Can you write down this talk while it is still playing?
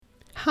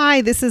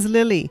Hi, this is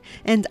Lily,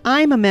 and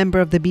I'm a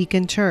member of the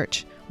Beacon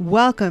Church.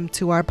 Welcome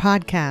to our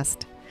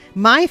podcast.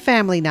 My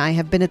family and I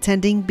have been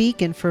attending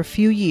Beacon for a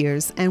few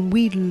years, and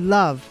we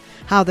love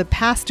how the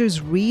pastors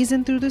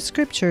reason through the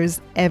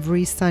scriptures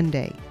every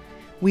Sunday.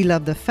 We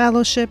love the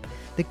fellowship,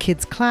 the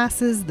kids'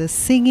 classes, the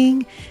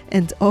singing,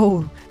 and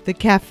the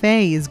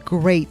cafe is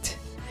great.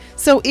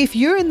 So if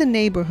you're in the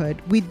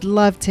neighborhood, we'd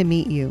love to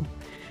meet you.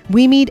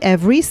 We meet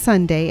every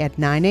Sunday at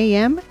 9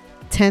 a.m.,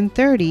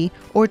 10:30,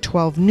 or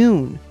 12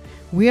 noon.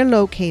 We're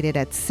located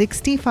at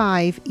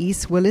 65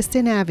 East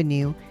Williston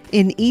Avenue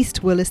in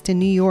East Williston,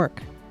 New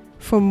York.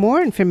 For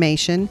more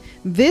information,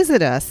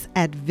 visit us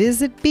at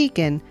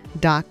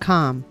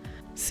visitbeacon.com.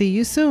 See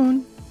you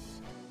soon.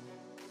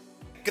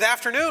 Good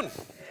afternoon.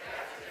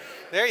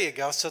 There you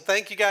go. So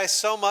thank you guys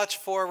so much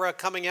for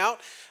coming out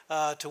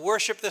to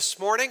worship this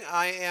morning.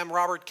 I am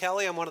Robert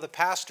Kelly. I'm one of the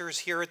pastors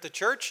here at the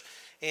church.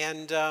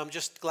 And I'm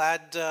just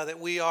glad that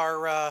we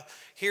are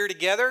here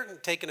together,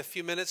 taking a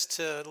few minutes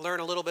to learn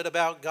a little bit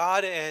about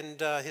God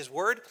and His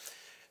Word.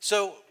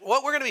 So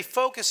what we're going to be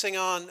focusing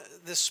on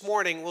this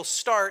morning, we'll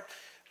start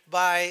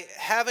by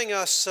having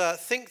us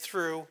think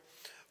through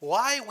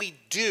why we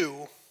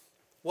do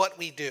what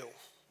we do.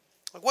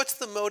 Like, what's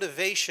the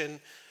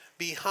motivation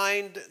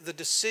behind the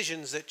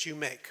decisions that you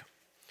make?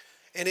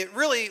 And it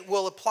really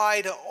will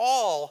apply to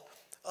all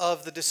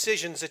of the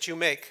decisions that you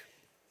make.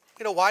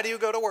 You know, why do you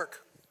go to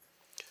work?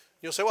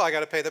 You'll say, well, I got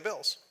to pay the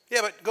bills.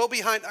 Yeah, but go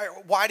behind,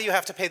 why do you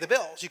have to pay the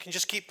bills? You can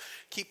just keep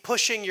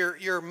pushing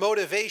your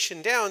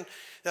motivation down,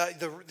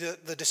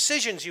 the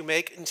decisions you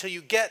make until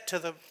you get to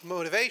the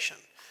motivation.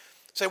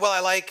 Say, well, I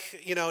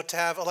like, to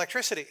have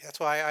electricity. That's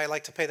why I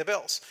like to pay the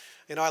bills.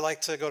 I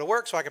like to go to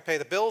work so I can pay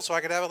the bills so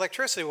I can have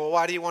electricity. Well,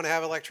 why do you want to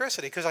have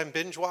electricity? Because I'm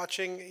binge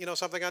watching,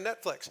 something on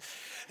Netflix.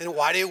 And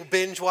why do you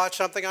binge watch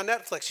something on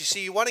Netflix? You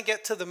see, you want to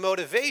get to the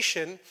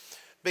motivation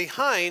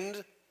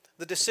behind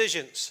the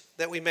decisions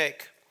that we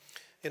make.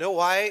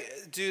 Why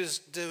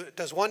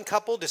does one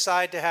couple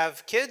decide to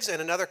have kids and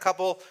another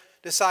couple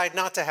decide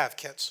not to have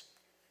kids?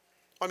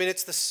 I mean,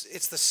 it's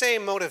the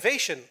same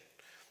motivation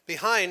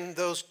behind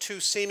those two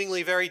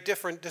seemingly very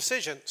different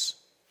decisions.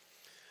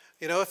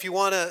 If you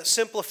want to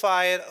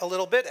simplify it a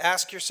little bit,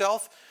 ask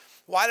yourself,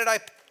 why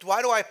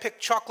do I pick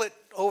chocolate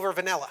over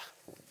vanilla?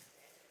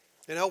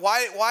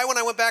 Why when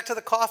I went back to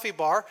the coffee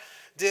bar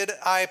did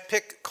I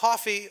pick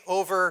coffee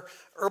over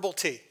herbal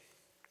tea?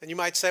 And you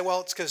might say,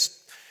 well, it's because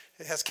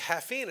it has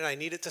caffeine and I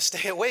need it to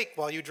stay awake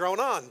while you drone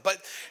on.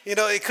 But,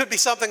 it could be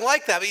something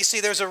like that. But you see,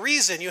 there's a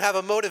reason. You have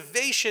a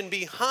motivation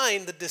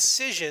behind the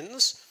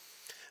decisions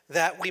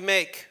that we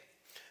make.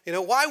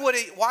 Why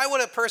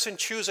would a person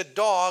choose a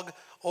dog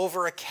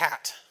over a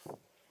cat?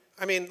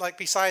 I mean, like,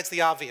 besides the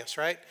obvious,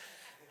 right?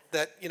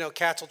 That,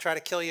 cats will try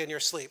to kill you in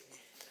your sleep.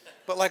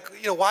 But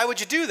why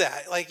would you do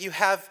that?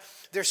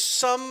 There's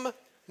some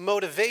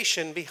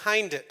motivation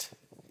behind it.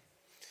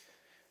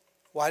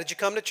 Why did you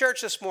come to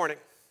church this morning?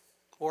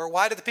 Or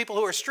why did the people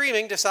who are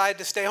streaming decide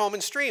to stay home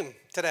and stream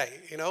today?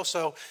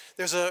 So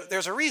there's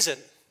a reason.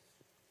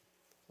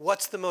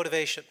 What's the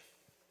motivation?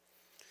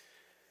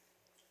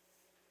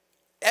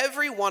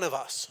 Every one of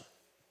us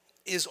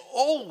is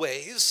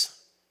always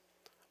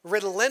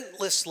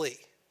relentlessly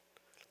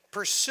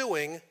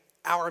pursuing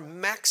our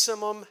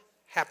maximum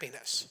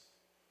happiness.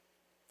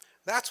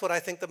 That's what I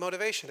think the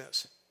motivation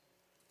is.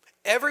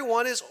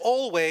 Everyone is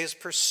always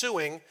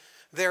pursuing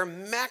their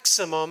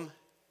maximum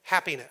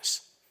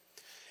happiness.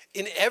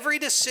 In every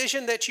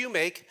decision that you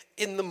make,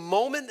 in the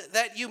moment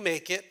that you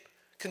make it,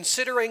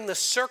 considering the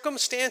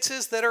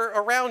circumstances that are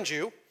around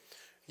you,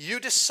 you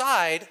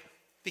decide,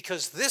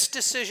 because this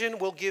decision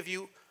will give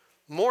you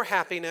more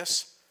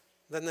happiness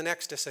than the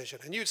next decision.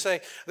 And you'd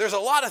say, there's a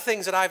lot of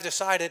things that I've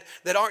decided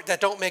that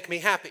don't make me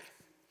happy.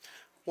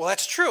 Well,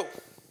 that's true,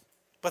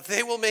 but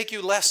they will make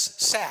you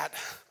less sad.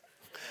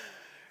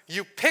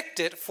 You picked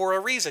it for a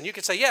reason. You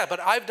could say, yeah, but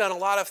I've done a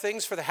lot of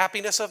things for the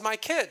happiness of my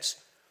kids.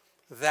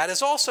 That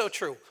is also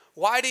true.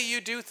 Why do you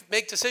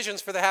make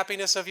decisions for the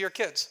happiness of your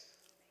kids?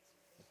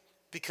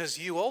 Because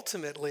you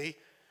ultimately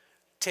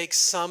take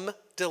some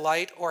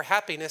delight or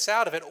happiness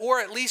out of it,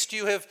 or at least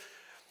you have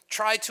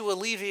tried to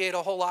alleviate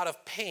a whole lot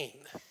of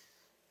pain,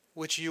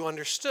 which you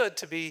understood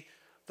to be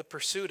the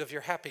pursuit of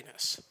your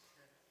happiness.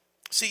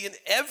 See, in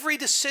every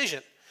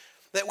decision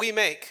that we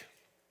make,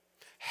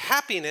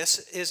 happiness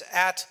is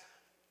at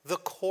the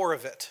core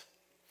of it.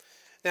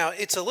 Now,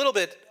 it's a little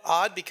bit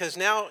odd because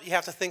now you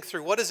have to think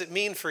through, what does it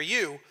mean for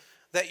you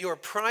that your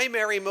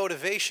primary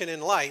motivation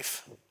in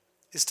life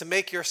is to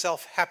make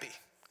yourself happy?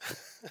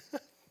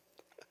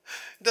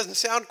 It doesn't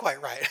sound quite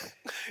right.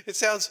 It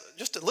sounds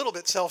just a little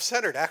bit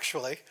self-centered,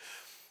 actually.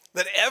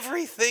 That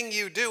everything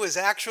you do is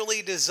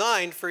actually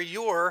designed for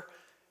your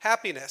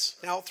happiness.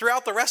 Now,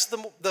 throughout the rest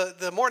of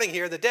the morning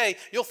here, the day,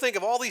 you'll think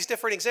of all these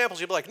different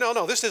examples. You'll be like,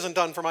 no, this isn't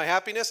done for my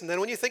happiness. And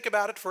then when you think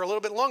about it for a little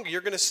bit longer,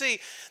 you're going to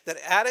see that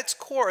at its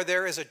core,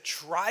 there is a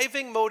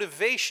driving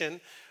motivation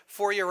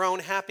for your own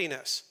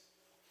happiness.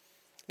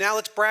 Now,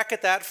 let's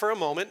bracket that for a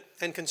moment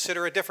and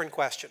consider a different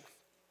question.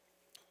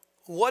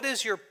 what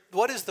is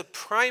the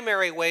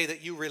primary way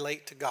that you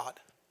relate to God?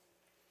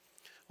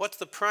 What's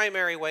the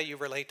primary way you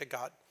relate to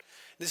God?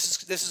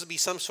 This is be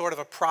some sort of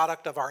a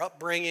product of our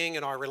upbringing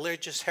and our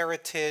religious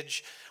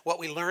heritage, what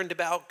we learned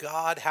about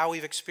God, how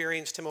we've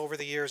experienced him over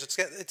the years.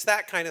 It's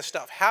that kind of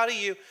stuff.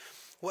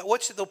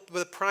 What's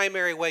the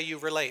primary way you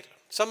relate?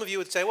 Some of you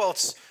would say, well,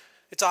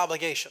 it's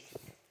obligation.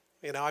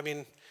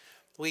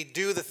 We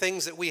do the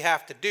things that we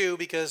have to do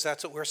because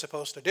that's what we're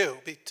supposed to do,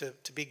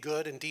 to be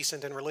good and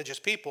decent and religious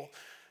people.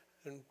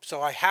 And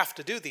so I have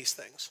to do these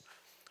things.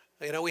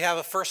 We have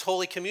a First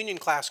Holy Communion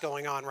class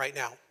going on right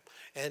now.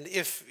 And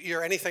if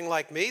you're anything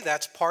like me,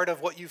 that's part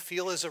of what you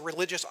feel is a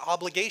religious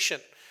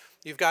obligation.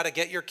 You've got to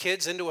get your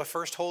kids into a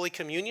First Holy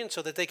Communion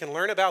so that they can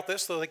learn about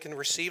this, so they can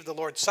receive the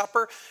Lord's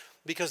Supper,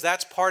 because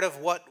that's part of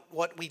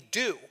what we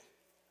do.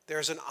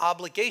 There's an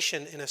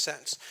obligation in a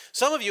sense.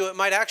 Some of you, it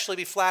might actually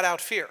be flat out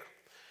fear.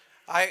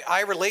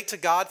 I relate to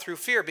God through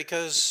fear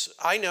because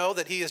I know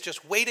that he is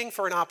just waiting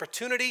for an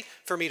opportunity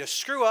for me to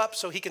screw up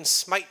so he can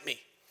smite me.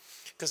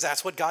 Because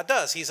that's what God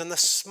does. He's in the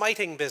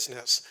smiting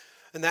business.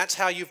 And that's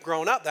how you've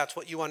grown up. That's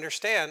what you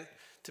understand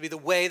to be the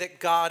way that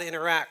God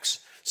interacts.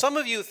 Some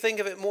of you think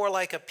of it more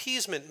like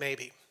appeasement,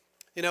 maybe.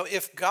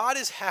 If God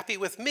is happy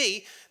with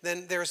me,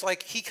 then there's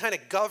he kind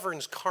of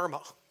governs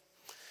karma.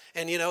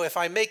 And, if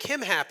I make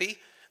him happy,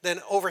 then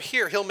over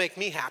here, he'll make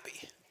me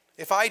happy.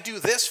 If I do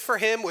this for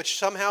him, which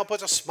somehow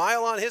puts a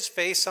smile on his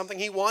face, something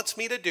he wants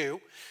me to do,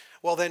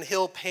 well, then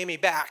he'll pay me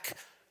back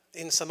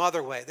in some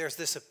other way. There's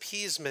this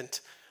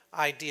appeasement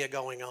idea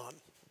going on.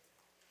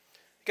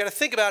 You've got to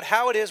think about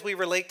how it is we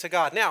relate to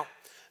God. Now,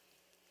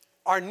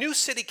 our New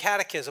City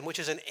Catechism, which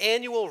is an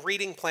annual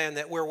reading plan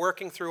that we're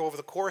working through over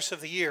the course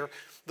of the year,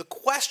 the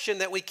question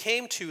that we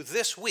came to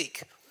this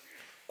week,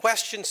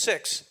 question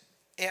 6,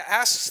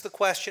 asks the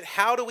question,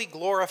 how do we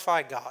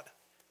glorify God?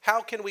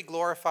 How can we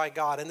glorify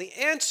God? And the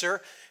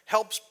answer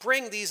helps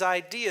bring these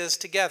ideas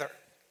together.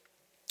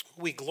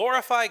 We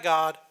glorify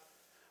God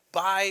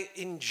by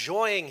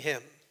enjoying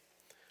him,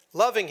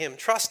 loving him,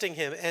 trusting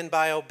him, and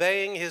by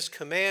obeying his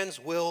commands,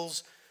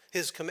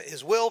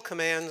 his will,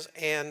 commands,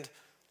 and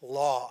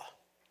law.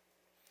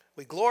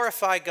 We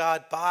glorify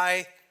God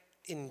by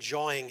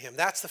enjoying him.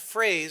 That's the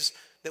phrase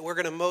that we're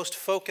going to most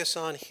focus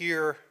on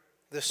here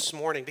this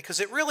morning, because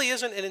it really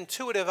isn't an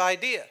intuitive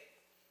idea.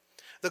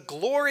 The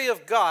glory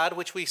of God,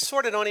 which we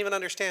sort of don't even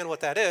understand what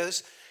that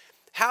is,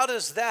 how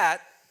does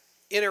that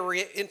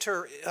interrelate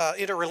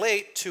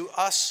to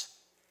us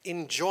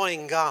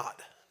enjoying God?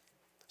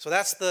 So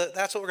that's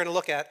what we're going to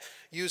look at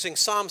using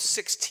Psalm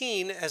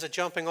 16 as a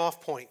jumping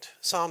off point.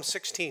 Psalm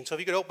 16. So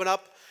if you could open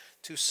up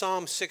to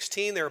Psalm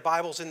 16, there are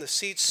Bibles in the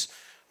seats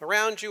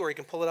around you, or you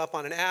can pull it up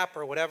on an app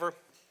or whatever.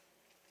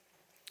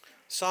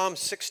 Psalm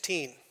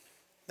 16.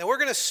 Now we're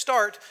going to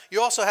start.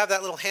 You also have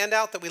that little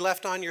handout that we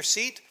left on your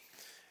seat.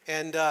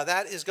 And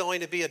that is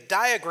going to be a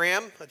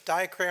diagram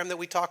that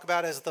we talk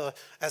about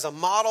as a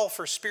model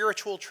for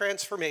spiritual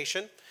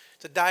transformation.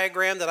 It's a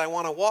diagram that I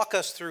want to walk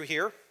us through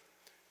here.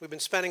 We've been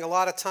spending a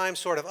lot of time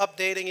sort of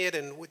updating it,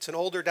 and it's an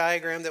older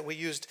diagram that we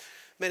used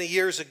many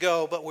years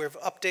ago, but we've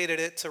updated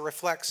it to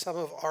reflect some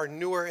of our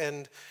newer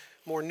and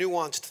more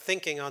nuanced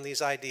thinking on these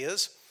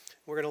ideas.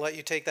 We're going to let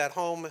you take that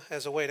home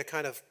as a way to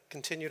kind of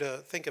continue to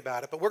think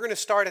about it. But we're going to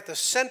start at the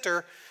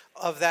center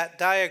of that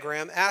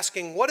diagram,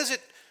 asking, what does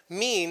it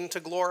mean to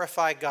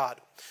glorify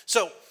God?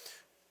 So,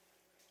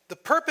 the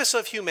purpose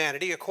of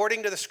humanity,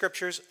 according to the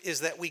scriptures, is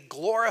that we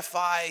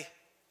glorify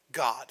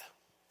God.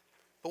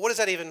 But what does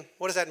that mean?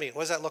 What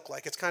does that look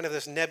like? It's kind of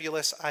this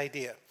nebulous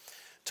idea.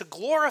 To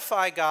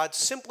glorify God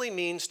simply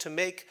means to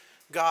make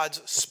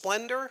God's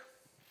splendor,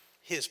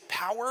 his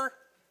power,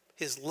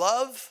 his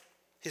love,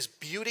 his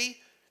beauty,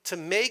 to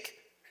make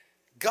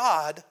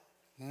God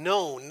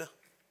known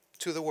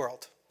to the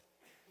world.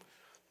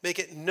 Make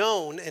it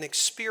known and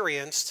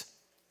experienced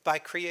by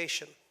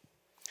creation.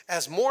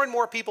 As more and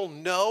more people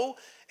know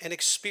and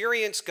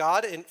experience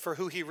God for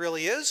who he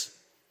really is,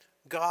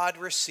 God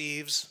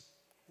receives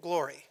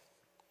glory.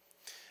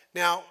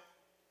 Now,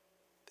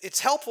 it's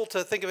helpful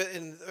to think of it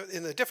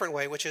in a different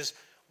way, which is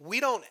we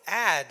don't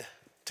add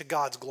to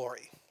God's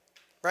glory,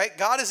 right?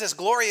 God is as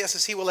glorious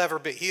as he will ever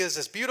be. He is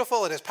as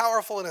beautiful and as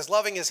powerful and as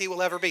loving as he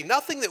will ever be.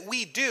 Nothing that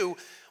we do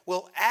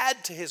will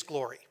add to his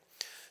glory.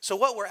 So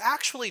what we're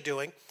actually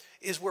doing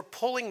is we're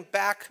pulling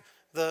back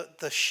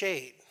the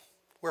shade.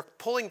 We're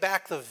pulling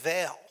back the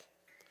veil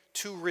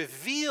to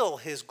reveal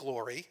his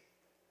glory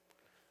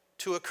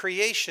to a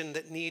creation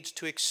that needs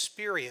to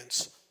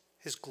experience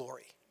his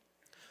glory.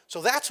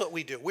 So that's what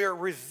we do. We're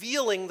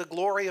revealing the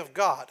glory of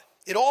God.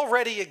 It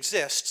already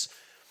exists,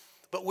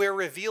 but we're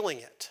revealing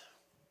it.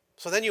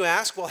 So then you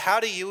ask, well, how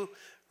do you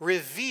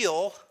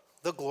reveal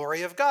the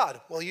glory of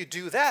God? Well, you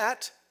do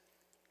that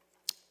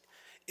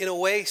in a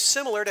way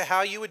similar to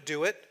how you would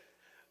do it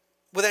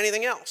with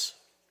anything else.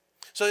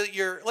 So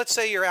let's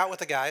say you're out with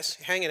the guys,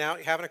 you're hanging out,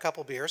 you're having a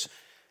couple beers,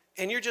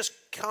 and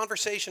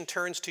conversation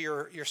turns to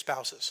your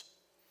spouses.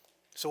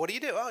 So what do?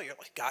 Oh, you're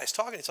like, guys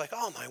talking. It's like,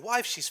 oh, my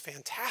wife, she's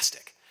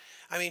fantastic.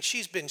 I mean,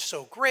 she's been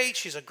so great.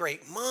 She's a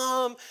great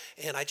mom,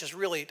 and I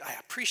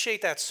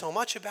appreciate that so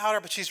much about her,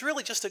 but she's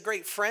really just a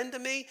great friend to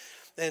me.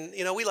 And,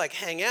 we like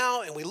hang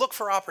out and we look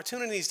for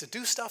opportunities to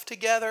do stuff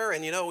together.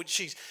 And,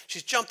 she's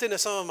jumped into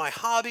some of my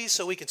hobbies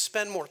so we could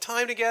spend more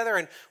time together.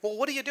 And, well,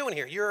 what are you doing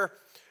here?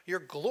 You're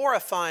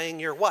glorifying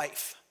your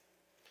wife.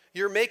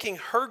 You're making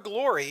her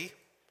glory,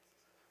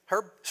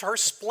 her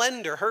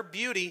splendor, her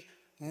beauty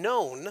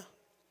known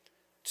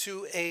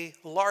to a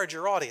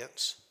larger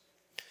audience.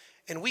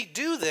 And we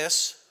do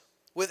this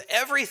with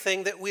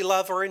everything that we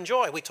love or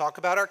enjoy. We talk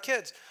about our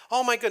kids.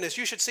 Oh my goodness,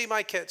 you should see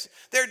my kids.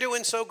 They're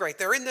doing so great.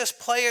 They're in this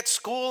play at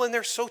school and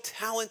they're so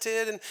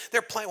talented, and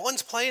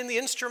one's playing the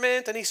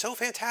instrument and he's so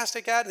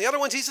fantastic at it. And the other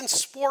he's in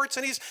sports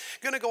and he's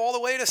going to go all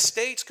the way to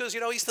states because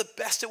he's the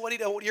best at what he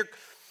does.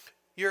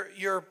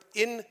 You're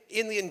in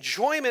the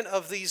enjoyment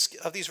of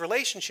these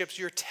relationships.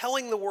 You're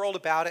telling the world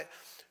about it.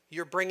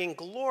 You're bringing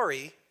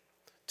glory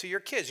to your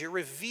kids. You're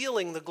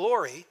revealing the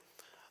glory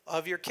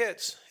of your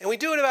kids. And we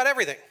do it about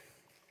everything.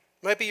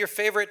 It might be your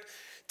favorite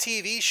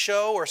TV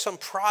show or some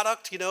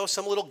product,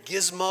 some little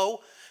gizmo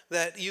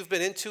that you've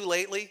been into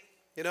lately.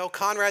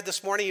 Conrad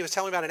this morning, he was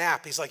telling me about an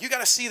app. He's like, you got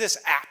to see this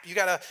app.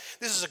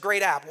 This is a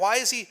great app. Why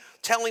is he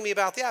telling me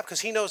about the app? Because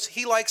he knows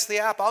he likes the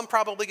app. I'm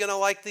probably going to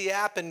like the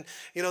app. And,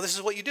 this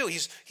is what you do.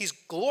 He's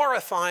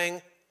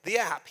glorifying the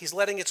app. He's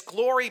letting its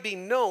glory be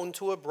known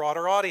to a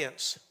broader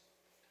audience.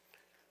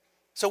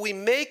 So we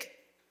make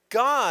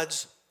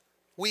God's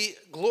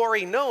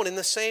glory known in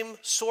the same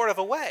sort of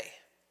a way.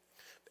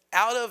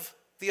 Out of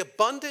the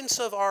abundance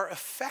of our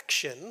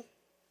affection,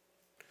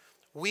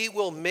 we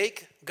will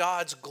make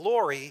God's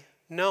glory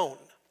known.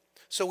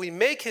 So we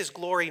make his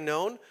glory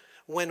known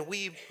when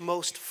we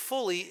most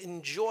fully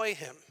enjoy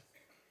him.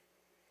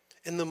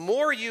 And the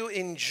more you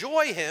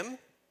enjoy him,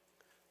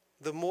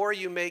 the more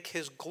you make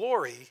his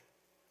glory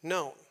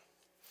known.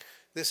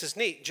 This is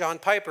neat. John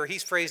Piper,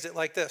 he's phrased it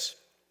like this.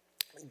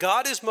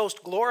 God is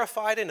most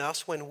glorified in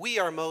us when we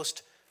are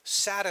most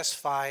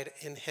satisfied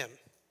in him.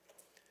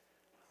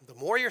 The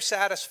more you're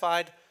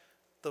satisfied,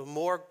 the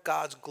more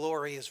God's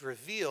glory is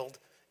revealed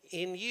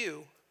in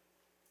you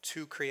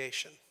to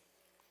creation.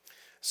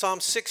 Psalm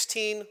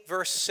 16,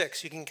 verse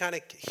 6. You can kind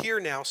of hear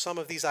now some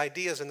of these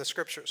ideas in the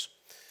scriptures.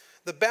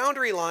 The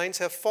boundary lines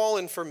have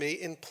fallen for me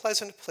in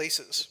pleasant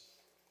places.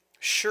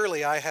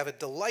 Surely I have a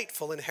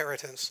delightful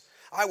inheritance.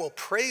 I will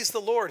praise the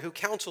Lord who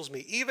counsels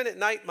me. Even at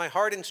night my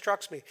heart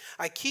instructs me.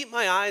 I keep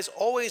my eyes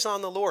always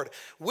on the Lord.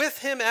 With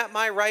him at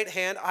my right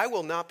hand I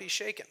will not be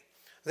shaken.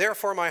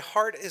 Therefore my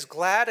heart is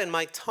glad and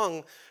my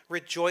tongue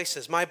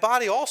rejoices. My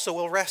body also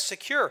will rest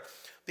secure,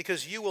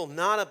 because you will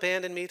not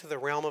abandon me to the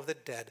realm of the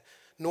dead,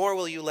 nor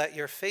will you let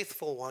your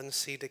faithful one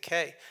see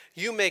decay.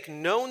 You make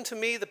known to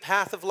me the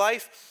path of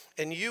life,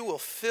 and you will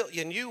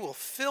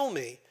fill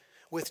me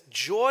with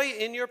joy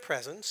in your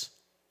presence,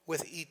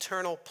 with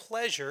eternal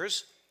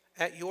pleasures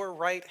at your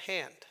right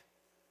hand.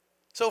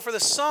 So for the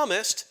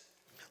psalmist,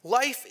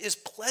 life is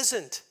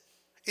pleasant.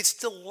 It's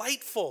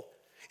delightful.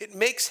 It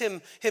makes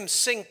him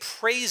sing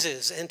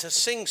praises and to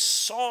sing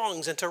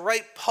songs and to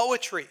write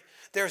poetry.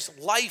 There's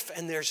life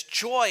and there's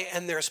joy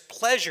and there's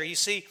pleasure. You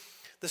see,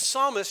 the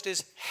psalmist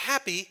is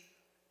happy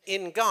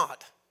in God.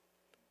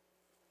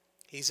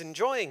 He's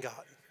enjoying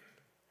God.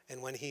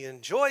 And when he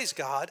enjoys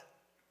God,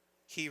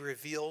 he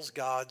reveals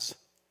God's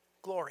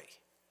glory.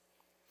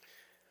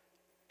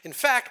 In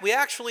fact, we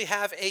actually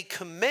have a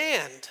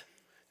command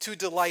to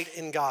delight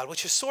in God,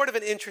 which is sort of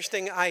an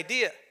interesting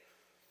idea.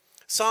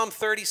 Psalm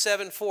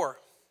 37:4.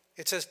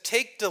 It says,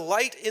 take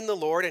delight in the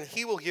Lord and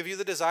he will give you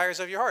the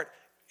desires of your heart.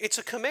 It's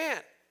a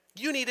command.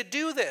 You need to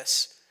do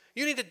this.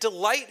 You need to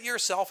delight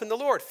yourself in the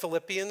Lord.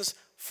 Philippians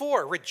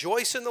 4,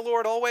 rejoice in the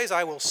Lord always.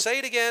 I will say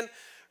it again,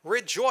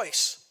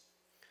 rejoice.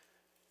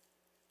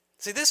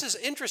 See, this is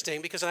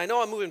interesting because I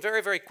know I'm moving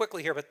very, very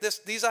quickly here, but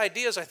these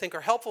ideas I think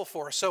are helpful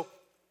for us. So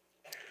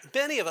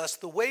many of us,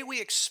 the way we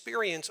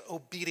experience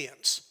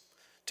obedience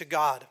to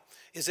God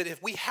is that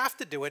if we have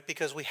to do it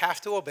because we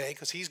have to obey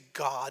because he's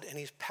God and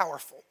he's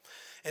powerful.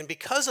 And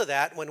because of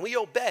that, when we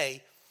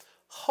obey,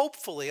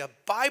 hopefully a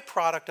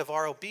byproduct of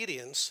our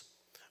obedience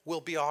will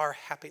be our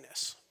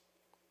happiness.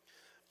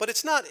 But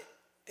it's not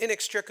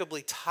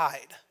inextricably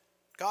tied.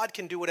 God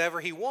can do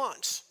whatever he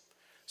wants.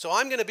 So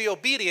I'm going to be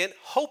obedient,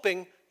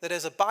 hoping that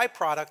as a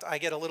byproduct, I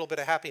get a little bit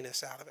of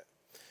happiness out of it.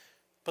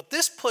 But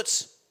this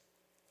puts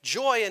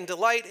joy and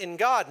delight in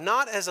God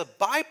not as a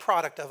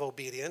byproduct of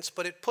obedience,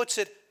 but it puts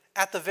it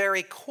at the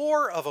very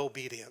core of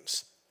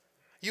obedience.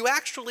 You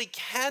actually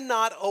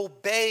cannot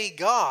obey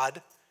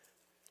God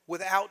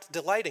without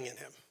delighting in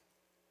him.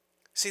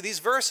 See, these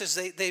verses,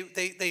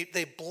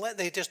 they blend,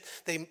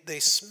 they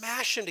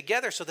smash them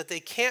together so that they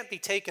can't be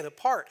taken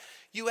apart.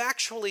 You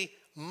actually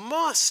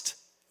must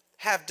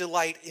have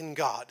delight in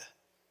God.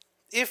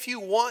 If you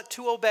want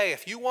to obey,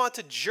 if you want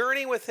to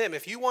journey with him,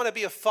 if you want to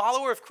be a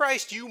follower of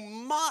Christ, you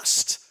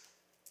must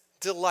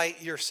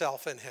delight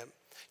yourself in him.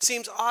 It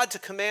seems odd to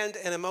command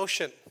an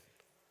emotion,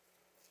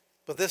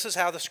 but this is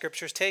how the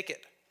scriptures take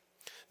it.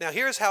 Now,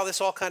 here's how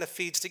this all kind of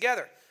feeds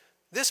together.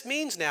 This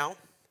means now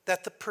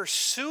that the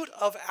pursuit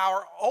of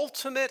our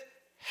ultimate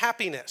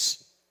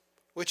happiness,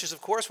 which is,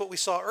 of course, what we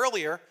saw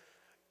earlier,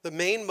 the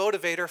main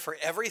motivator for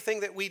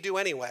everything that we do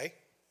anyway,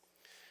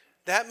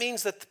 that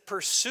means that the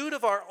pursuit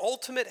of our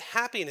ultimate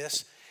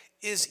happiness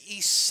is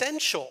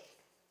essential.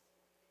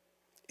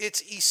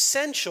 It's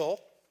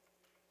essential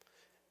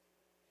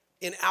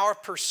in our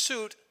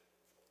pursuit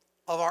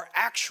of our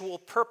actual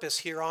purpose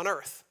here on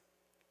earth,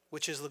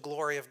 which is the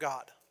glory of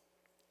God.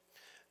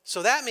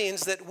 So that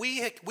means that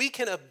we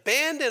can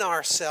abandon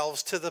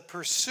ourselves to the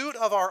pursuit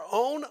of our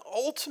own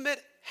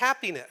ultimate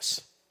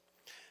happiness.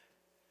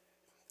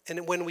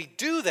 And when we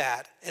do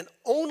that, and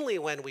only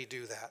when we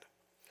do that,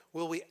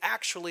 will we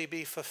actually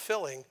be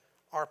fulfilling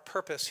our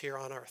purpose here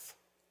on earth.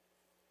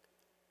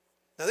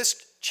 Now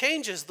this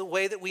changes the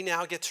way that we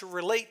now get to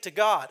relate to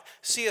God.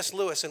 C.S.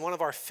 Lewis, in one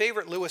of our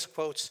favorite Lewis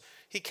quotes,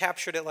 he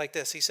captured it like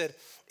this. He said,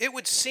 "It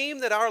would seem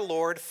that our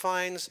Lord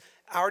finds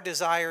our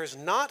desires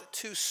not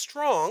too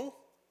strong,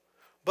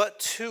 but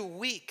too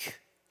weak.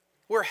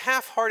 We're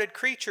half-hearted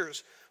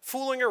creatures,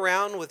 fooling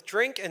around with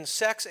drink and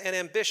sex and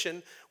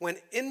ambition when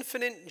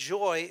infinite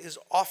joy is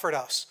offered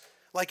us,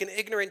 like an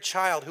ignorant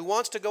child who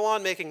wants to go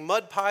on making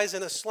mud pies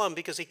in a slum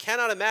because he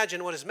cannot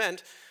imagine what is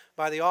meant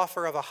by the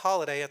offer of a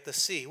holiday at the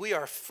sea. We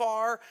are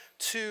far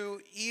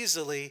too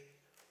easily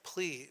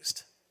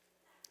pleased."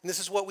 And this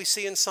is what we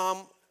see in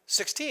Psalm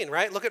 16,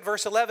 right? Look at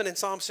verse 11 in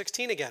Psalm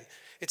 16 again.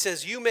 It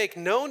says, "You make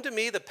known to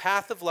me the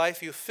path of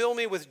life. You fill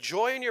me with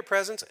joy in your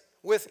presence,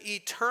 with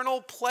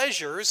eternal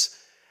pleasures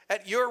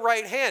at your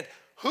right hand."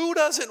 Who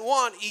doesn't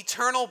want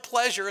eternal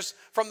pleasures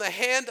from the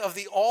hand of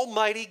the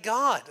Almighty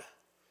God?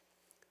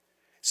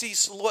 See,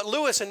 what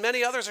Lewis and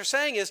many others are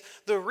saying is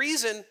the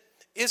reason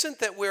isn't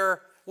that we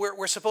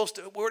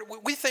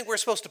think we're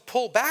supposed to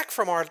pull back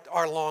from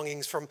our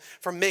longings, from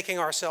making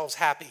ourselves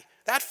happy.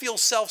 That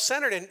feels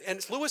self-centered,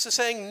 and Lewis is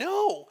saying,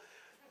 no,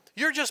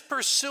 you're just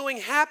pursuing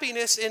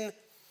happiness in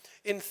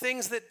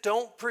things that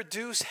don't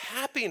produce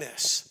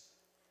happiness.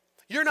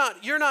 You're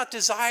not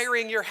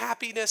desiring your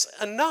happiness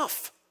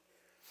enough.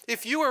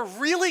 If you were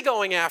really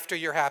going after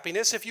your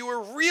happiness, if you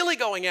were really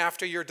going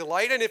after your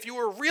delight, and if you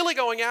were really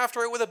going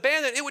after it with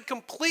abandon, it would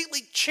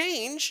completely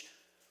change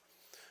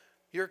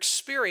your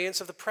experience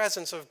of the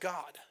presence of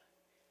God,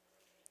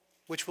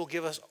 which will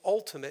give us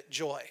ultimate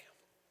joy.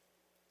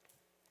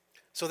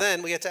 So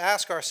then we get to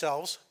ask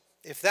ourselves,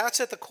 if that's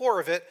at the core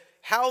of it,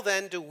 how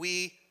then do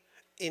we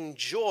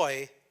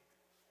enjoy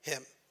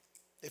him?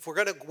 If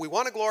we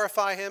want to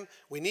glorify him,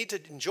 we need to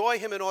enjoy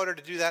him in order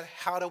to do that.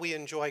 How do we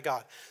enjoy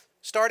God?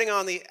 Starting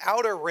on the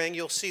outer ring,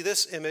 you'll see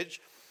this image.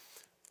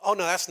 Oh,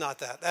 no, that's not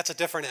that. That's a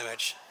different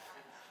image.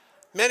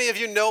 Many of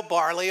you know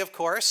Barley, of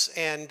course,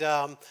 and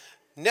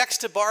next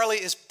to Barley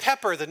is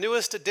Pepper, the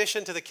newest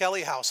addition to the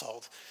Kelly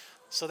household.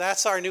 So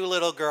that's our new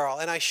little girl.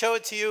 And I show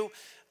it to you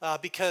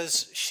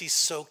because she's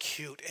so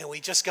cute, and we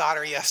just got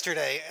her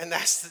yesterday, and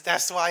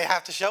that's why I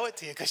have to show it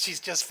to you, because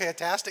she's just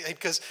fantastic,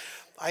 because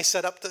I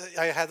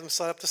had them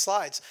set up the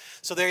slides.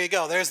 So there you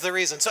go. There's the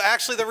reason. So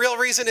actually the real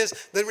reason is,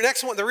 the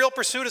next one, the real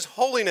pursuit is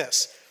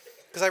holiness,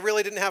 because I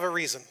really didn't have a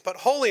reason. But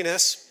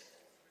holiness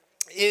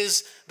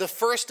is the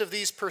first of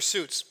these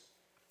pursuits.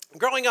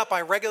 Growing up,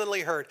 I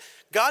regularly heard,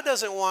 God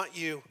isn't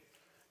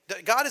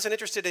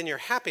interested in your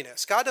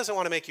happiness. God doesn't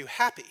want to make you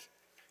happy.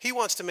 He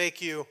wants to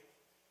make you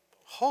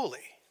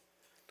holy.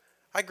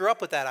 I grew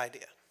up with that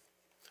idea.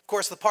 Of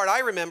course, the part I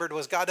remembered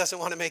was God doesn't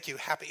want to make you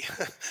happy.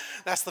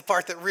 That's the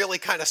part that really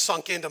kind of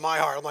sunk into my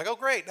heart. I'm like, oh,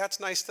 great, that's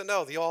nice to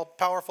know. The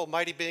all-powerful,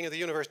 mighty being of the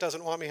universe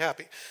doesn't want me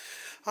happy.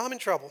 I'm in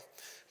trouble.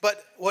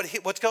 But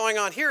what's going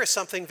on here is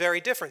something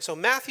very different. So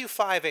Matthew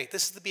 5:8,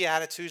 this is the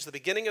Beatitudes, the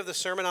beginning of the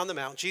Sermon on the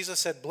Mount. Jesus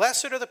said,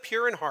 "Blessed are the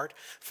pure in heart,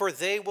 for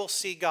they will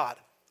see God."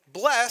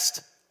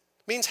 Blessed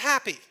means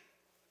happy.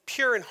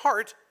 Pure in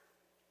heart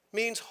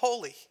means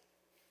holy.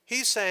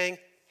 He's saying,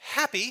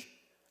 happy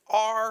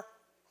are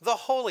the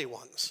holy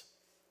ones.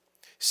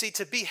 See,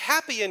 to be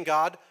happy in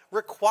God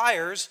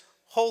requires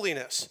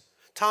holiness.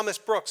 Thomas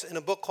Brooks, in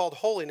a book called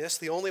Holiness,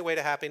 The Only Way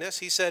to Happiness,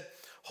 he said,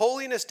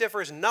 "Holiness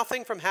differs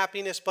nothing from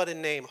happiness but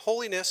in name.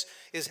 Holiness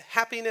is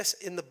happiness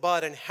in the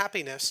bud, and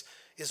happiness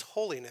is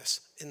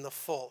holiness in the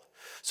full."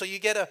 So you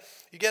get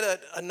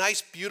a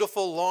nice,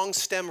 beautiful, long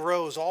stem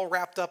rose all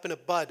wrapped up in a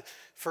bud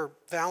for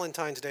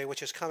Valentine's Day,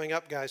 which is coming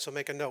up, guys, so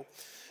make a note.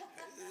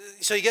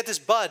 So you get this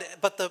bud,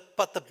 but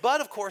the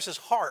bud, of course, is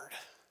hard,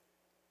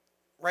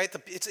 right?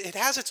 It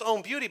has its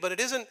own beauty, but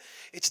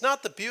it's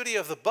not the beauty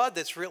of the bud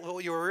that's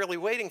what you were really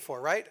waiting for,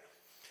 right?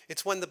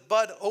 It's when the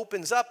bud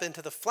opens up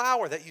into the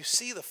flower that you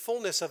see the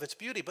fullness of its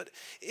beauty. But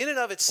in and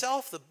of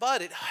itself, the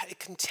bud, it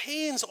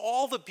contains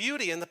all the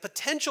beauty and the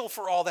potential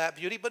for all that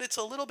beauty, but it's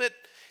a little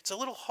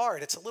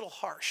hard, it's a little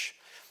harsh.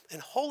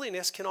 And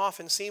holiness can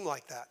often seem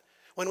like that.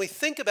 When we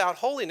think about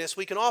holiness,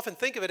 we can often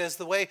think of it as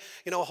the way,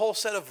 a whole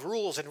set of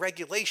rules and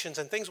regulations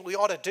and things we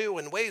ought to do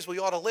and ways we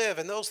ought to live,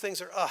 and those things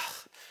are,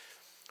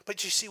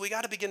 But you see, we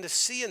got to begin to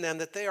see in them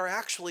that they are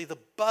actually the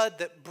bud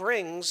that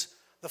brings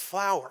the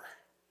flower.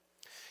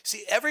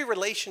 See, every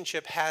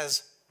relationship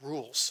has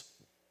rules.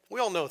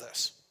 We all know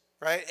this,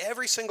 right?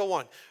 Every single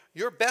one.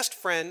 Your best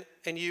friend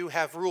and you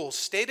have rules,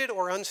 stated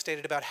or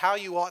unstated, about how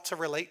you ought to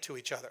relate to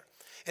each other.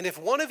 And if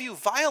one of you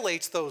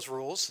violates those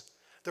rules,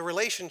 the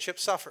relationship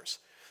suffers.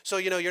 So,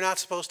 you're not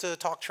supposed to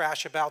talk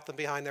trash about them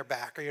behind their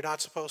back, or you're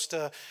not supposed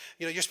to,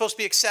 you're supposed to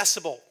be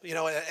accessible,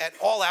 at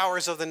all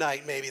hours of the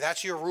night, maybe.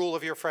 That's your rule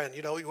of your friend.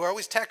 You're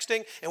always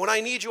texting, and when I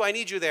need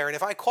you there. And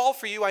if I call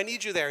for you, I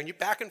need you there. And you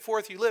back and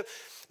forth, you live.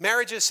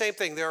 Marriage is the same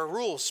thing. There are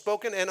rules,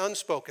 spoken and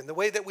unspoken, the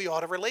way that we ought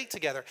to relate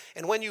together.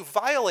 And when you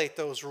violate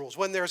those rules,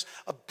 when there's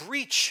a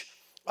breach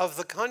of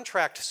the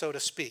contract, so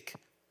to speak,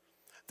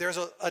 there's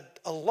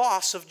a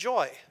loss of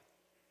joy.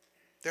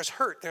 There's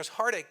hurt, there's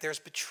heartache, there's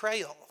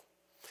betrayal.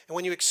 And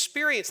when you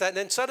experience that, and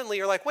then suddenly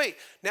you're like, wait,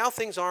 now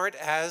things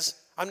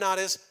I'm not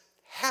as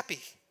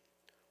happy.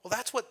 Well,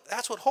 that's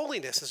what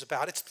holiness is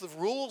about. It's the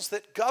rules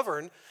that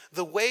govern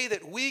the way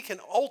that we can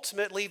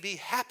ultimately be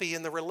happy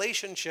in the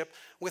relationship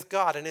with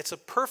God. And it's a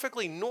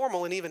perfectly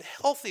normal and even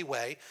healthy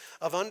way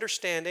of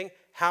understanding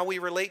how we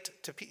relate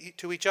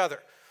to each other.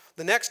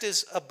 The next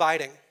is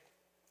abiding.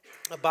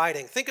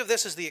 Abiding. Think of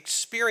this as the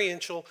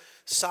experiential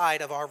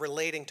side of our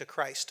relating to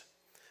Christ.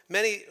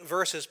 Many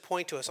verses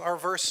point to us. Our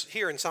verse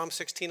here in Psalm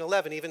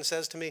 16:11 even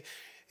says to me,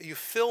 you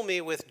fill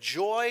me with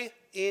joy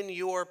in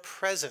your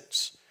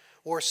presence.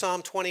 Or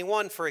Psalm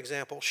 21, for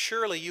example,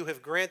 surely you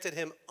have granted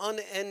him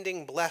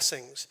unending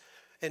blessings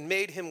and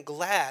made him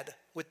glad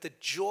with the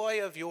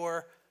joy of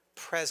your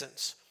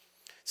presence.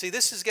 See,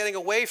 this is getting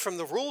away from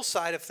the rule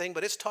side of things,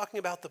 but it's talking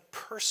about the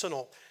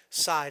personal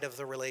side of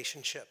the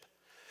relationship.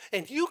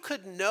 And you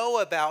could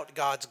know about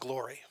God's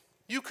glory.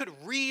 You could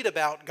read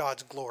about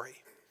God's glory.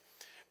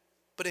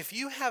 But if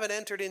you haven't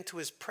entered into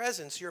his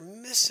presence, you're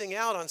missing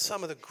out on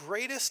some of the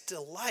greatest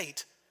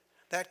delight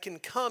that can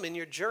come in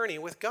your journey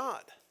with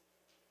God.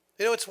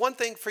 It's one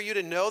thing for you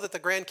to know that the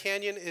Grand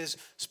Canyon is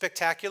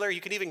spectacular.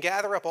 You could even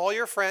gather up all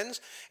your friends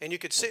and you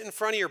could sit in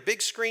front of your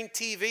big screen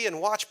TV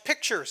and watch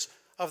pictures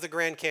of the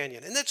Grand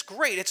Canyon. And that's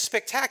great. It's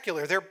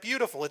spectacular. They're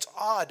beautiful. It's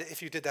odd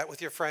if you did that with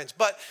your friends.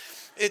 But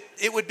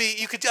it would be,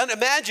 you could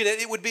imagine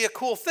it would be a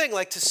cool thing,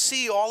 like to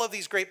see all of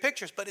these great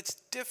pictures. But it's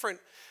different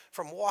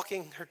from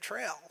walking her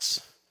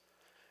trails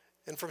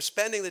and from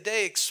spending the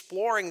day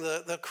exploring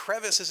the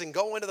crevices and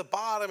going to the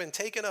bottom and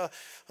taking a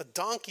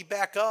donkey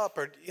back up.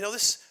 Or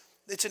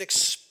it's an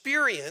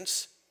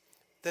experience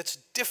that's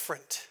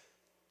different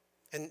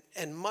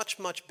and much,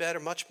 much better,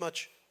 much,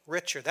 much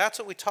richer. That's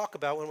what we talk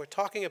about when we're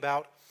talking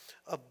about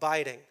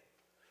abiding.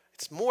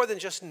 It's more than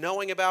just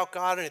knowing about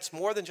God, and it's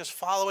more than just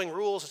following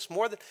rules.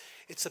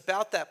 It's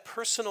about that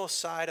personal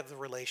side of the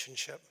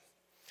relationship.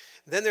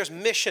 Then there's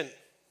mission.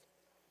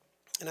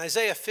 In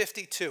Isaiah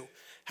 52,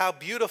 how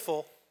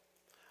beautiful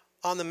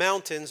on the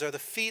mountains are the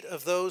feet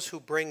of those who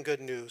bring good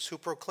news, who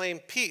proclaim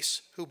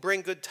peace, who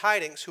bring good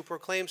tidings, who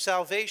proclaim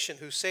salvation,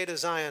 who say to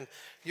Zion,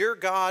 your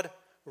God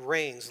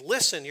reigns.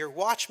 Listen, your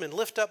watchmen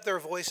lift up their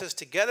voices.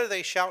 Together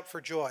they shout for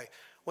joy.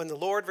 When the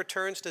Lord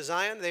returns to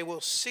Zion, they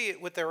will see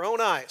it with their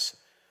own eyes,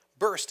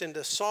 burst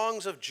into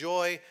songs of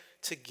joy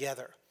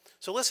together.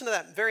 So listen to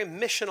that very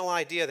missional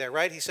idea there,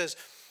 right? He says,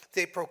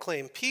 they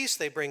proclaim peace,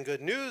 they bring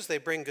good news, they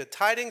bring good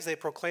tidings, they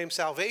proclaim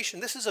salvation.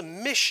 This is a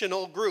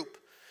missional group.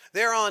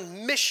 They're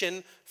on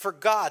mission for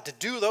God to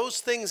do those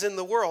things in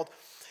the world.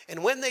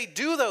 And when they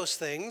do those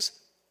things,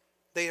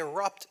 they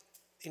erupt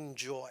in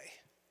joy.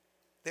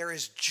 There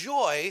is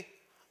joy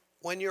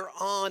when you're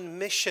on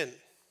mission.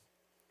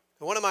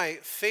 And one of my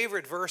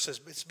favorite verses,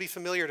 it's be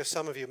familiar to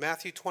some of you,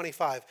 Matthew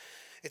 25.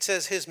 It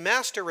says, his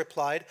master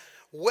replied,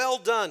 well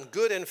done,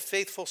 good and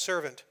faithful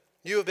servant.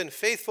 You have been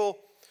faithful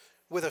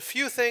with a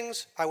few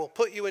things, I will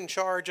put you in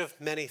charge of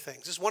many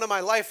things. This is one of my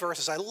life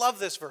verses. I love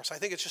this verse. I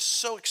think it's just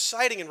so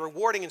exciting and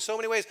rewarding in so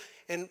many ways.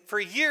 And for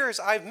years,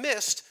 I've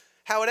missed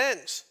how it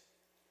ends.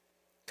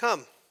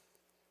 Come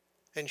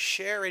and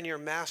share in your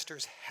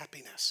master's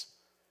happiness.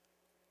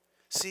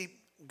 See,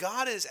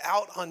 God is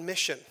out on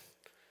mission.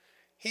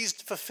 He's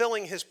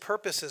fulfilling his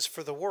purposes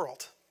for the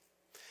world.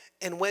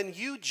 And when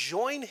you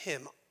join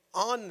him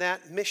on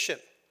that mission,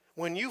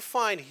 when you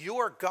find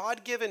your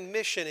God-given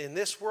mission in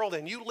this world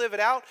and you live it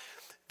out,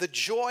 the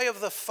joy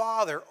of the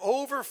Father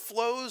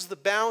overflows the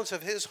bounds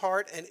of his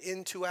heart and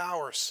into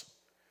ours.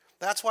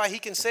 That's why he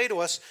can say to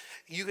us,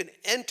 you can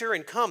enter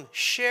and come,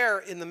 share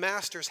in the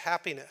Master's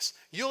happiness.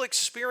 You'll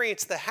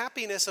experience the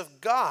happiness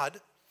of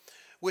God,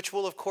 which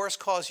will, of course,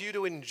 cause you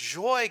to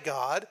enjoy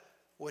God,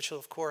 which,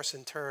 of course,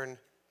 in turn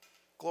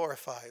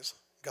glorifies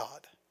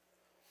God.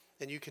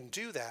 And you can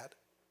do that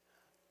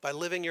by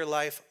living your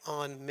life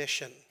on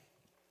mission.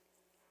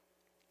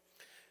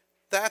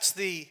 That's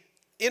the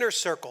inner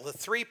circle, the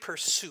three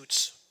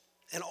pursuits.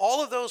 And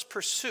all of those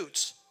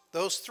pursuits,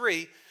 those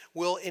three,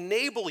 will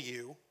enable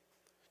you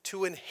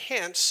to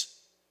enhance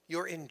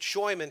your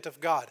enjoyment of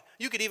God.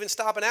 You could even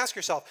stop and ask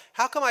yourself,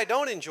 how come I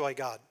don't enjoy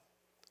God?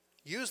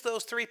 Use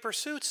those three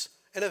pursuits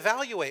and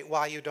evaluate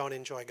why you don't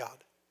enjoy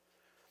God.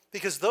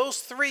 Because those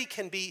three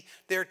can be,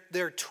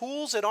 they're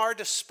tools at our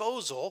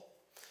disposal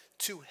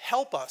to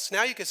help us.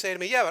 Now you could say to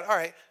me, yeah, but all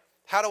right,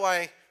 how do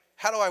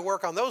I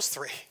work on those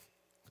three?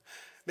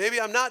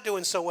 Maybe I'm not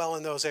doing so well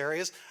in those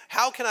areas.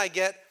 How can I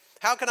get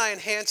How can I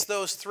enhance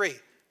those three?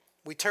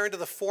 We turn to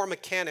the four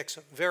mechanics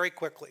very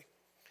quickly.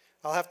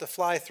 I'll have to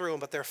fly through them,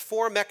 but there are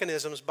four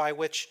mechanisms by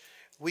which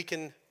we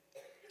can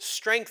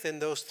strengthen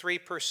those three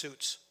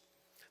pursuits.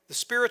 The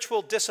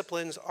spiritual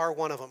disciplines are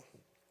one of them.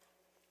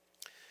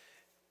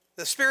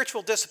 The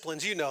spiritual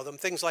disciplines, you know them,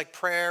 things like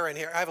prayer, and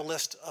here I have a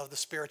list of the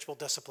spiritual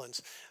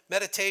disciplines.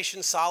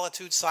 Meditation,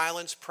 solitude,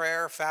 silence,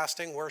 prayer,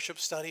 fasting, worship,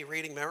 study,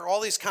 reading, memory,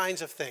 all these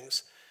kinds of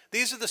things.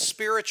 These are the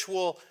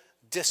spiritual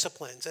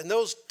disciplines, and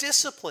those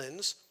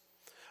disciplines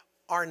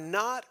are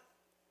not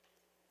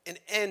an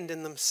end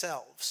in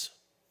themselves.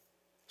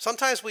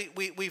 Sometimes we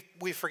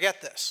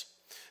forget this.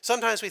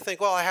 Sometimes we think,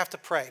 well, I have to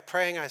pray.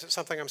 Praying is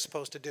something I'm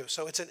supposed to do.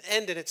 So it's an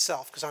end in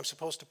itself because I'm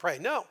supposed to pray.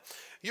 No,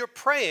 you're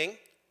praying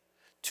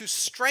to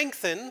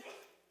strengthen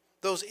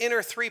those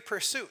inner three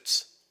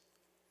pursuits.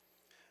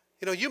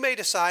 You know, you may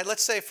decide,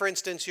 let's say, for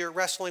instance, you're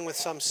wrestling with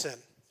some sin.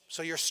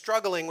 So you're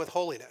struggling with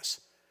holiness.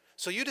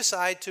 So you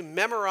decide to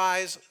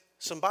memorize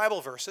some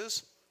Bible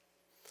verses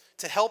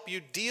to help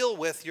you deal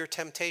with your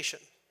temptation.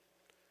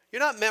 You're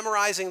not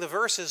memorizing the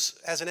verses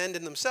as an end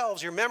in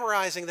themselves. You're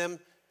memorizing them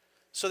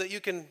so that you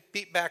can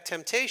beat back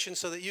temptation,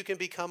 so that you can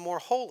become more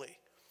holy.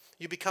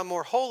 You become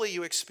more holy,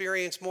 you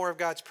experience more of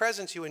God's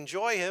presence, you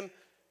enjoy Him,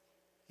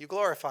 you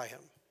glorify Him.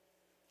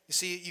 You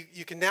see,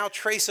 you can now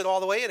trace it all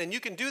the way in, and you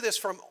can do this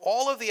from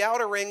all of the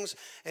outer rings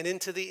and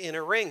into the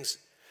inner rings.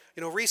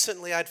 You know,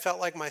 recently I'd felt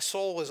like my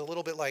soul was a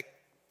little bit like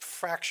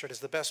fractured is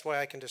the best way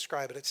I can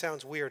describe it. It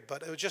sounds weird,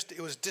 but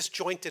it was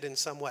disjointed in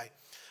some way.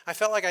 I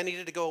felt like I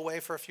needed to go away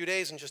for a few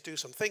days and just do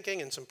some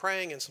thinking and some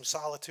praying and some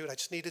solitude. I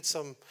just needed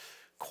some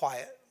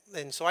quiet.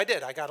 And so I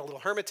did. I got a little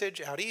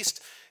hermitage out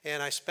east,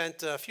 and I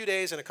spent a few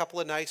days and a couple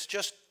of nights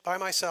just by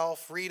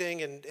myself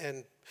reading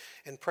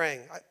and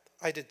praying.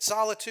 I did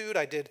solitude.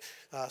 I did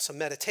some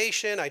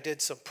meditation. I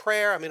did some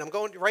prayer. I mean, I'm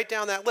going right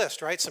down that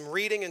list, right? Some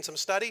reading and some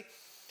study.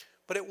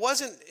 But it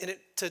wasn't in it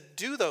to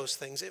do those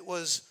things. It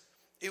was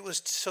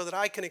so that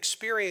I can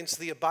experience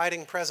the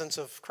abiding presence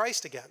of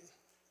Christ again.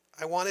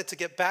 I wanted to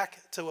get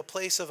back to a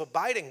place of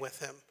abiding with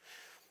Him.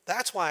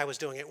 That's why I was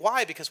doing it.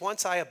 Why? Because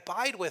once I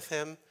abide with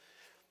Him,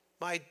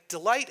 my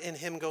delight in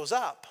Him goes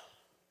up,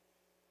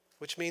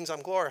 which means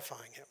I'm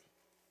glorifying Him.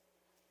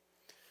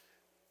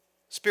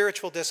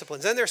 Spiritual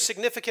disciplines. Then there's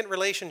significant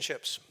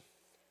relationships.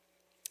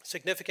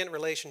 Significant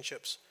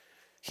relationships.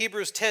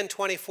 Hebrews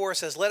 10:24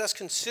 says, "Let us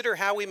consider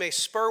how we may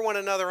spur one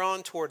another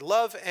on toward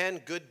love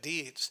and good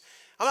deeds."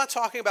 I'm not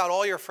talking about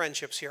all your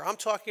friendships here. I'm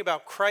talking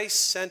about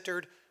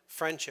Christ-centered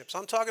friendships.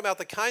 I'm talking about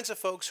the kinds of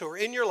folks who are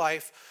in your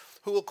life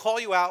who will call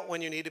you out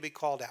when you need to be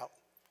called out.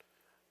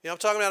 You know, I'm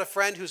talking about a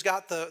friend who's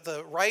got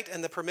the right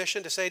and the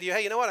permission to say to you,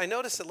 hey, you know what, I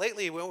noticed that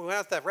lately when we went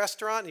out to that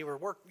restaurant and you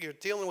were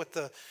dealing with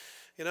the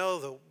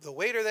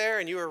waiter there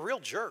and you were a real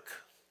jerk.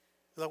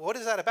 Like, what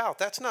is that about?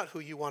 That's not who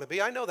you want to be.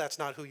 I know that's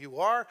not who you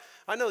are.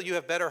 I know you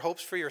have better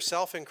hopes for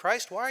yourself in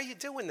Christ. Why are you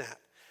doing that?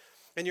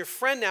 And your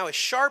friend now is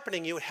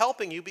sharpening you,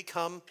 helping you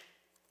become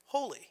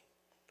holy,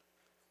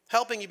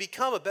 helping you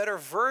become a better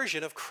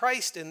version of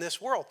Christ in this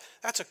world.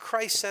 That's a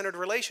Christ-centered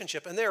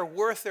relationship, and they are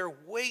worth their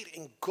weight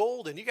in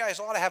gold, and you guys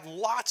ought to have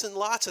lots and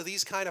lots of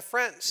these kind of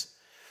friends.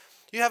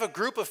 You have a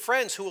group of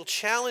friends who will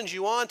challenge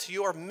you on to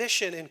your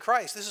mission in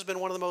Christ. This has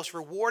been one of the most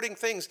rewarding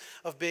things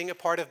of being a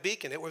part of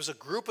Beacon. It was a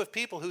group of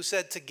people who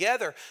said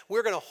together,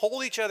 we're going to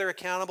hold each other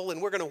accountable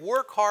and we're going to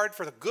work hard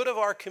for the good of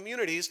our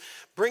communities,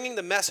 bringing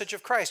the message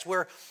of Christ,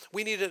 where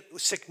we needed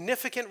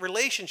significant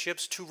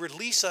relationships to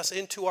release us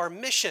into our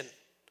mission.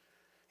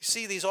 You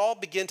see, these all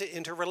begin to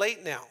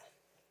interrelate now.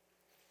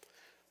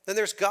 Then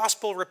there's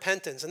gospel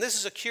repentance. And this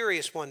is a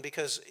curious one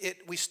because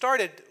we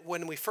started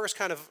when we first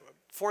kind of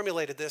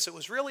formulated this, it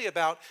was really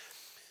about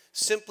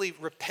simply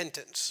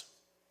repentance.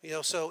 You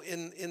know, so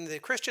in the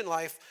Christian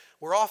life,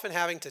 we're often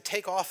having to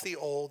take off the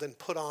old and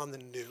put on the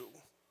new,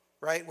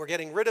 right? We're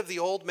getting rid of the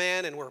old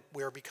man and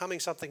we're becoming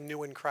something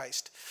new in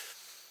Christ.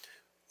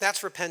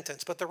 That's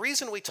repentance. But the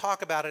reason we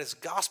talk about it as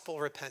gospel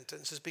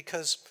repentance is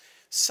because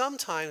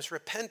sometimes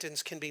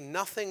repentance can be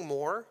nothing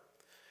more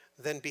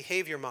than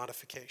behavior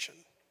modification.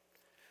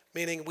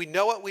 Meaning we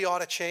know what we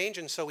ought to change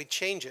and so we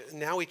change it. And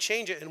now we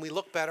change it and we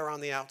look better on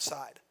the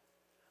outside.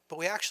 But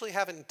we actually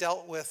haven't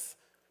dealt with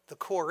the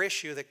core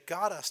issue that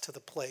got us to the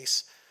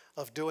place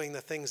of doing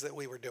the things that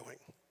we were doing,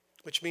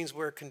 which means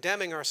we're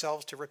condemning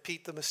ourselves to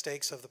repeat the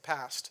mistakes of the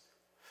past.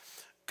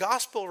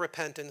 Gospel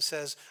repentance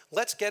says,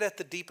 let's get at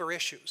the deeper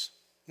issues.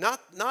 Not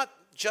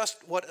just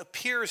what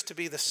appears to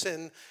be the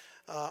sin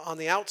on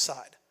the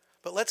outside,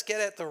 but let's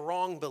get at the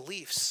wrong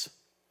beliefs,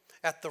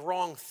 at the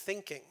wrong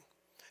thinking,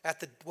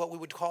 at what we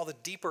would call the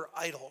deeper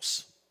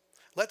idols.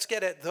 Let's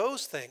get at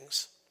those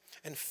things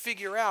and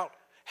figure out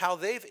how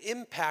they've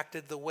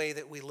impacted the way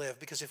that we live.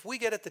 Because if we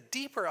get at the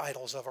deeper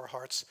idols of our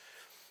hearts,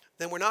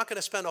 then we're not going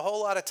to spend a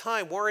whole lot of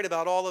time worried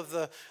about all of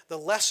the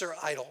lesser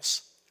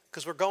idols,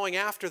 because we're going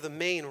after the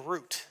main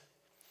root.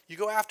 You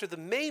go after the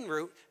main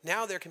root,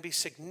 now there can be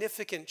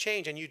significant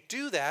change. And you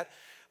do that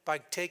by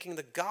taking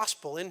the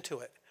gospel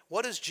into it.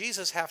 What does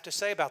Jesus have to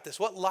say about this?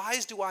 What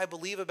lies do I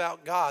believe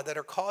about God that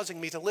are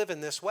causing me to live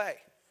in this way?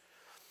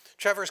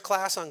 Trevor's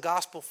class on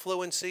gospel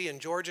fluency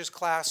and George's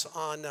class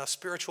on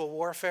spiritual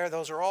warfare,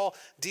 those are all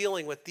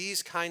dealing with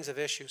these kinds of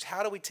issues.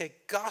 How do we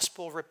take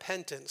gospel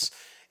repentance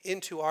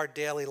into our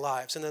daily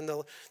lives? And then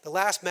the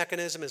last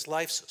mechanism is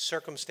life's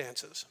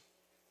circumstances.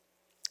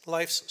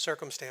 Life's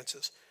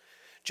circumstances.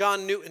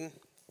 John Newton,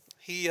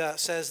 he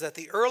says that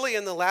the early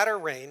and the latter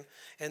rain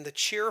and the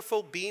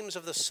cheerful beams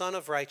of the sun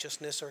of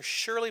righteousness are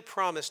surely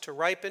promised to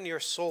ripen your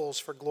souls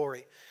for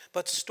glory.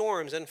 But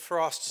storms and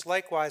frosts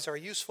likewise are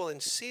useful and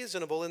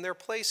seasonable in their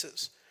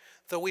places.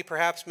 Though we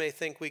perhaps may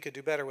think we could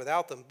do better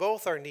without them,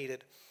 both are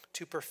needed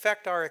to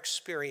perfect our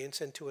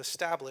experience and to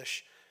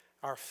establish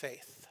our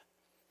faith.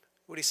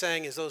 What he's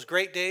saying is those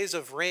great days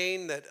of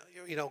rain that,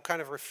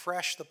 kind of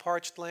refresh the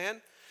parched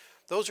land,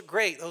 those are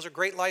great. Those are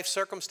great life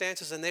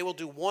circumstances, and they will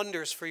do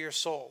wonders for your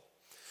soul.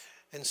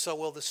 And so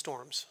will the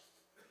storms,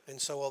 and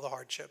so will the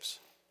hardships.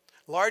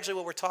 Largely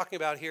what we're talking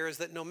about here is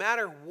that no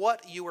matter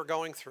what you are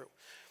going through,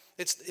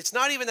 it's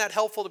not even that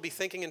helpful to be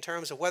thinking in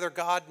terms of whether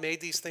God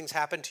made these things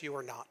happen to you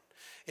or not.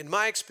 In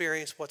my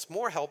experience, what's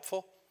more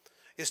helpful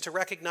is to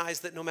recognize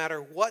that no matter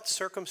what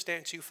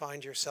circumstance you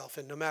find yourself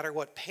in, no matter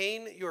what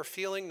pain you're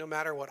feeling, no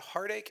matter what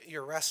heartache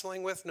you're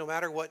wrestling with, no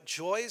matter what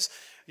joys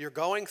you're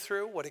going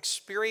through, what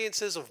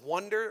experiences of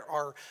wonder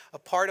are a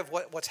part of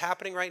what's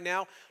happening right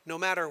now, no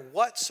matter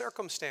what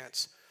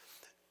circumstance,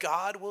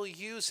 God will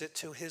use it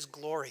to his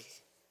glory.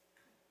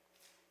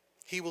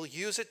 He will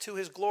use it to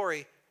his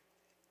glory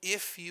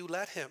if you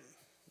let him.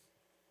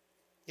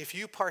 If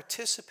you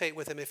participate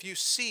with him, if you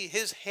see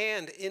his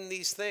hand in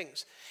these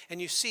things,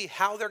 and you see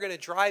how they're going to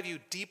drive you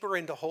deeper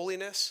into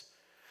holiness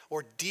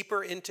or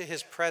deeper into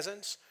his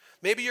presence.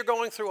 Maybe you're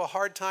going through a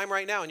hard time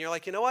right now, and you're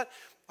like, you know what?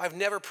 I've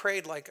never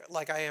prayed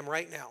like I am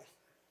right now.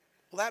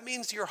 Well, that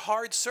means your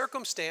hard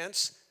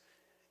circumstance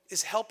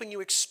is helping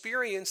you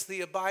experience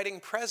the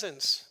abiding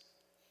presence.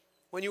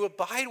 When you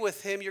abide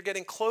with him, you're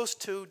getting close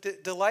to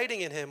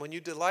delighting in him. When you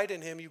delight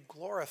in him, you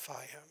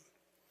glorify him.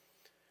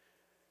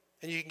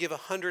 And you can give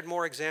 100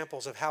 more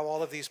examples of how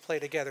all of these play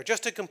together.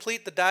 Just to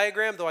complete the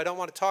diagram, though I don't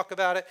want to talk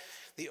about it,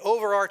 the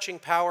overarching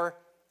power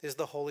is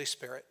the Holy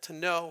Spirit. To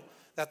know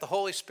that the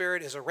Holy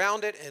Spirit is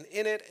around it and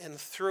in it and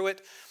through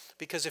it.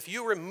 Because if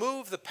you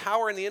remove the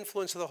power and the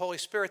influence of the Holy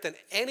Spirit, then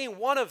any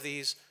one of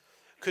these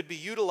could be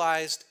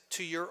utilized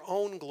to your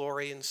own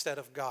glory instead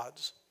of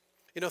God's.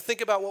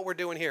 Think about what we're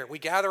doing here. We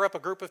gather up a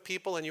group of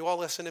people and you all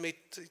listen to me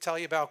tell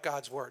you about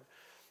God's word.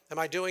 Am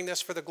I doing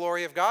this for the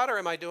glory of God, or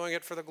am I doing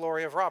it for the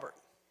glory of Robert?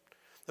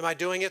 Am I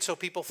doing it so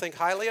people think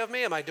highly of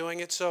me? Am I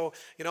doing it so,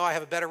 I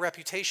have a better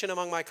reputation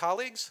among my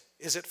colleagues?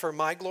 Is it for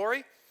my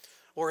glory,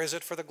 or is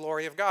it for the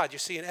glory of God? You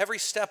see, in every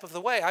step of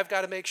the way, I've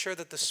got to make sure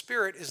that the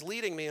Spirit is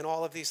leading me in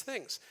all of these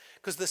things,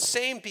 because the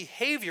same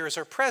behaviors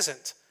are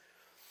present,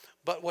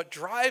 but what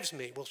drives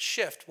me will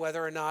shift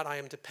whether or not I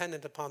am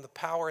dependent upon the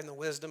power and the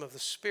wisdom of the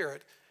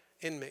Spirit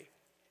in me.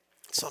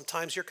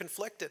 Sometimes you're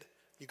conflicted.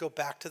 You go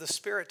back to the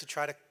Spirit to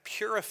try to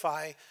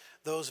purify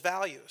those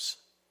values.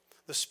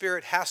 The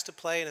Spirit has to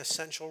play an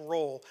essential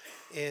role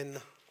in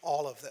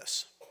all of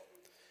this.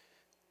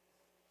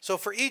 So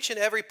for each and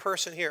every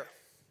person here,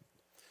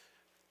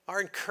 our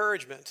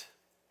encouragement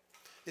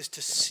is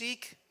to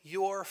seek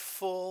your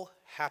full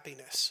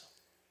happiness,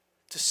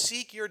 to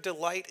seek your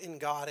delight in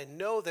God, and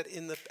know that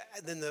in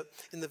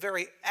the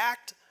very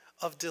act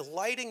of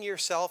delighting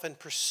yourself and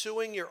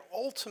pursuing your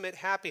ultimate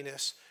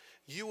happiness,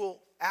 you will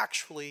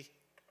actually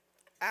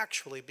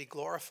be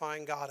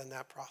glorifying God in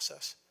that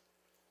process.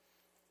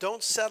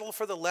 Don't settle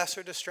for the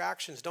lesser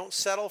distractions. Don't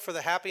settle for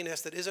the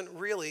happiness that isn't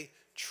really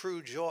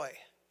true joy.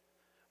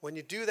 When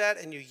you do that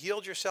and you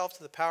yield yourself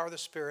to the power of the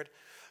Spirit,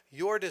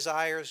 your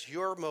desires,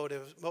 your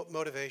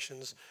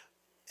motivations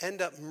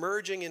end up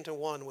merging into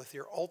one with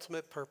your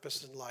ultimate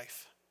purpose in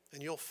life.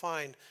 And you'll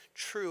find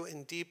true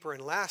and deeper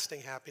and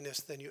lasting happiness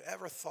than you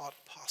ever thought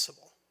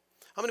possible.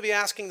 I'm going to be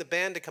asking the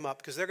band to come up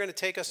because they're going to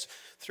take us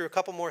through a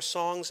couple more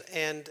songs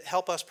and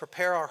help us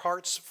prepare our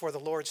hearts for the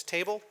Lord's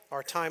table,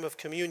 our time of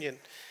communion.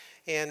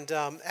 And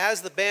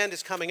as the band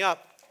is coming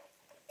up,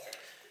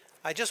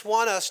 I just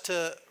want us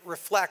to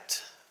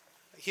reflect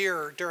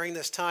here during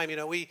this time.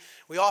 We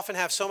often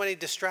have so many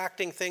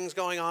distracting things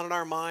going on in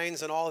our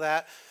minds and all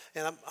that.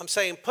 And I'm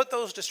saying put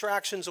those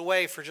distractions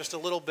away for just a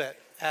little bit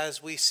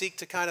as we seek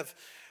to kind of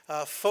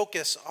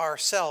focus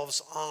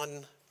ourselves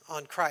on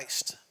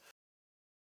Christ.